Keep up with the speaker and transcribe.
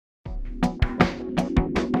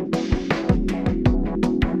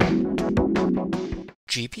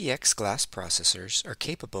GPX glass processors are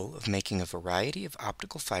capable of making a variety of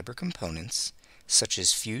optical fiber components, such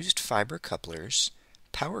as fused fiber couplers,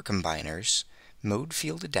 power combiners, mode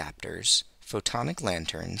field adapters, photonic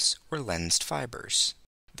lanterns, or lensed fibers.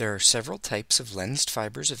 There are several types of lensed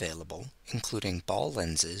fibers available, including ball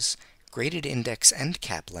lenses, graded index end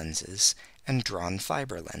cap lenses, and drawn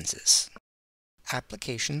fiber lenses.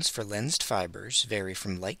 Applications for lensed fibers vary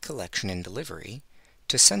from light collection and delivery,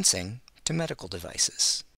 to sensing, to medical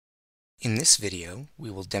devices. In this video,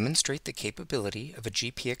 we will demonstrate the capability of a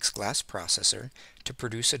GPX glass processor to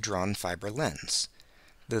produce a drawn fiber lens,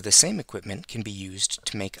 though the same equipment can be used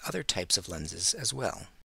to make other types of lenses as well.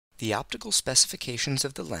 The optical specifications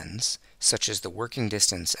of the lens, such as the working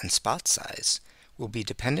distance and spot size, will be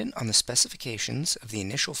dependent on the specifications of the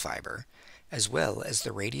initial fiber, as well as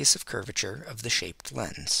the radius of curvature of the shaped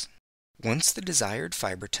lens. Once the desired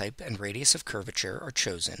fiber type and radius of curvature are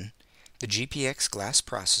chosen, the GPX glass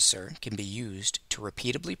processor can be used to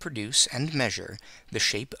repeatably produce and measure the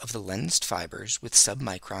shape of the lensed fibers with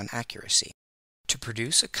submicron accuracy. To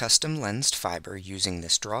produce a custom lensed fiber using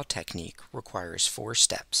this draw technique requires 4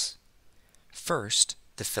 steps. First,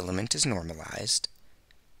 the filament is normalized.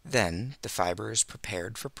 Then, the fiber is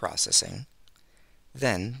prepared for processing.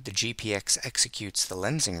 Then, the GPX executes the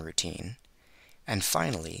lensing routine. And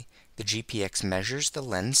finally, the GPX measures the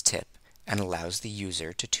lens tip and allows the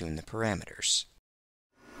user to tune the parameters.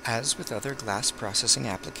 As with other glass processing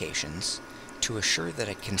applications, to assure that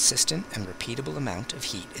a consistent and repeatable amount of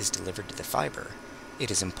heat is delivered to the fiber,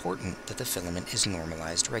 it is important that the filament is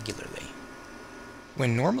normalized regularly.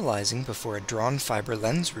 When normalizing before a drawn fiber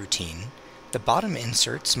lens routine, the bottom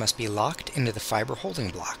inserts must be locked into the fiber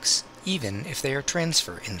holding blocks, even if they are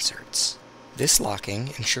transfer inserts. This locking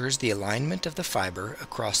ensures the alignment of the fiber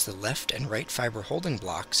across the left and right fiber holding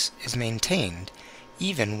blocks is maintained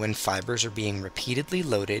even when fibers are being repeatedly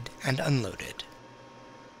loaded and unloaded.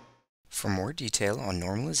 For more detail on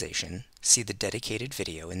normalization, see the dedicated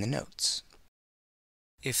video in the notes.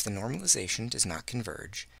 If the normalization does not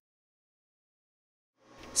converge,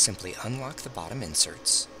 simply unlock the bottom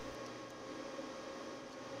inserts,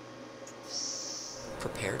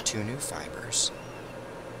 prepare 2 new fibers,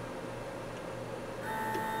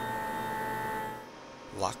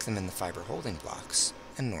 lock them in the fiber holding blocks,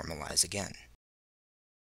 and normalize again.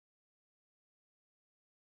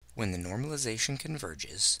 When the normalization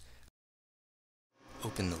converges,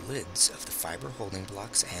 open the lids of the fiber holding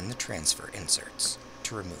blocks and the transfer inserts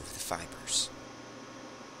to remove the fibers.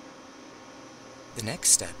 The next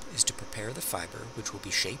step is to prepare the fiber which will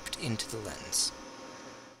be shaped into the lens.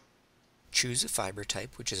 Choose a fiber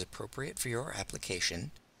type which is appropriate for your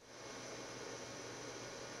application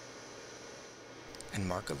and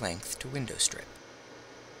mark a length to window strip.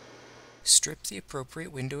 Strip the appropriate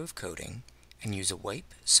window of coating and use a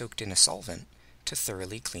wipe soaked in a solvent to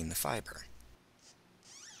thoroughly clean the fiber.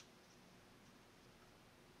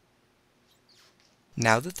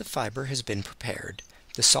 Now that the fiber has been prepared,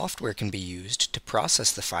 the software can be used to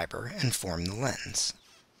process the fiber and form the lens.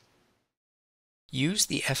 Use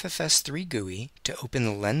the FFS3 GUI to open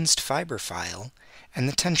the lensed fiber file and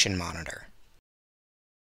the tension monitor.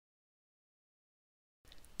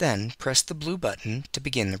 Then press the blue button to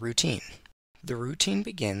begin the routine. The routine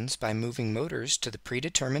begins by moving motors to the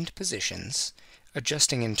predetermined positions,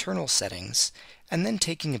 adjusting internal settings, and then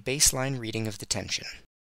taking a baseline reading of the tension.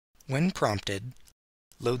 When prompted,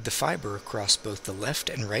 load the fiber across both the left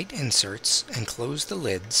and right inserts and close the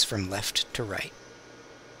lids from left to right.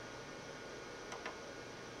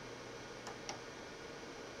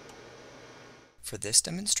 For this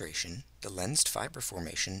demonstration, the lensed fiber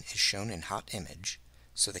formation is shown in hot image,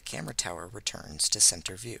 so the camera tower returns to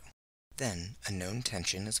center view. Then, a known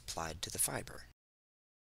tension is applied to the fiber.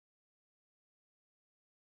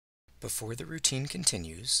 Before the routine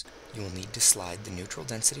continues, you will need to slide the neutral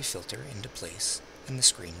density filter into place, and the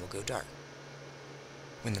screen will go dark.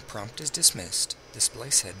 When the prompt is dismissed, the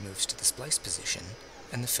splice head moves to the splice position,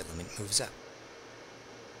 and the filament moves up.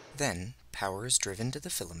 Then, power is driven to the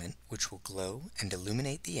filament, which will glow and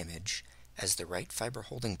illuminate the image as the right fiber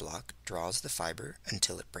holding block draws the fiber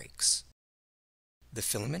until it breaks. The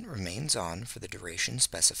filament remains on for the duration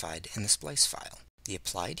specified in the splice file. The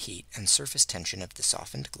applied heat and surface tension of the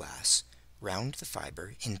softened glass round the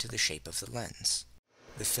fiber into the shape of the lens.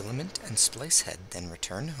 The filament and splice head then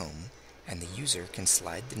return home, and the user can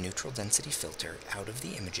slide the neutral density filter out of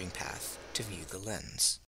the imaging path to view the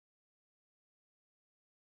lens.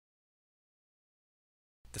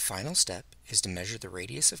 The final step is to measure the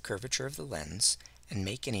radius of curvature of the lens and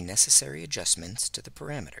make any necessary adjustments to the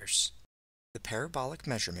parameters. The parabolic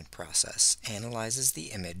measurement process analyzes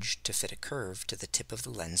the image to fit a curve to the tip of the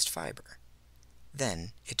lensed fiber.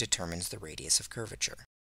 Then, it determines the radius of curvature.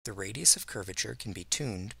 The radius of curvature can be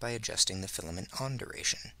tuned by adjusting the filament on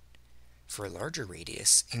duration. For a larger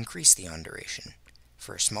radius, increase the on duration.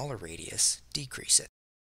 For a smaller radius, decrease it.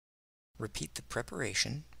 Repeat the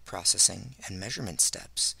preparation, processing, and measurement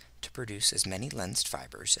steps to produce as many lensed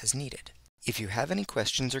fibers as needed. If you have any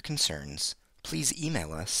questions or concerns, please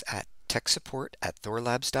email us at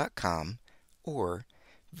techsupport@thorlabs.com or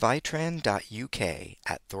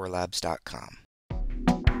vitran.uk@thorlabs.com.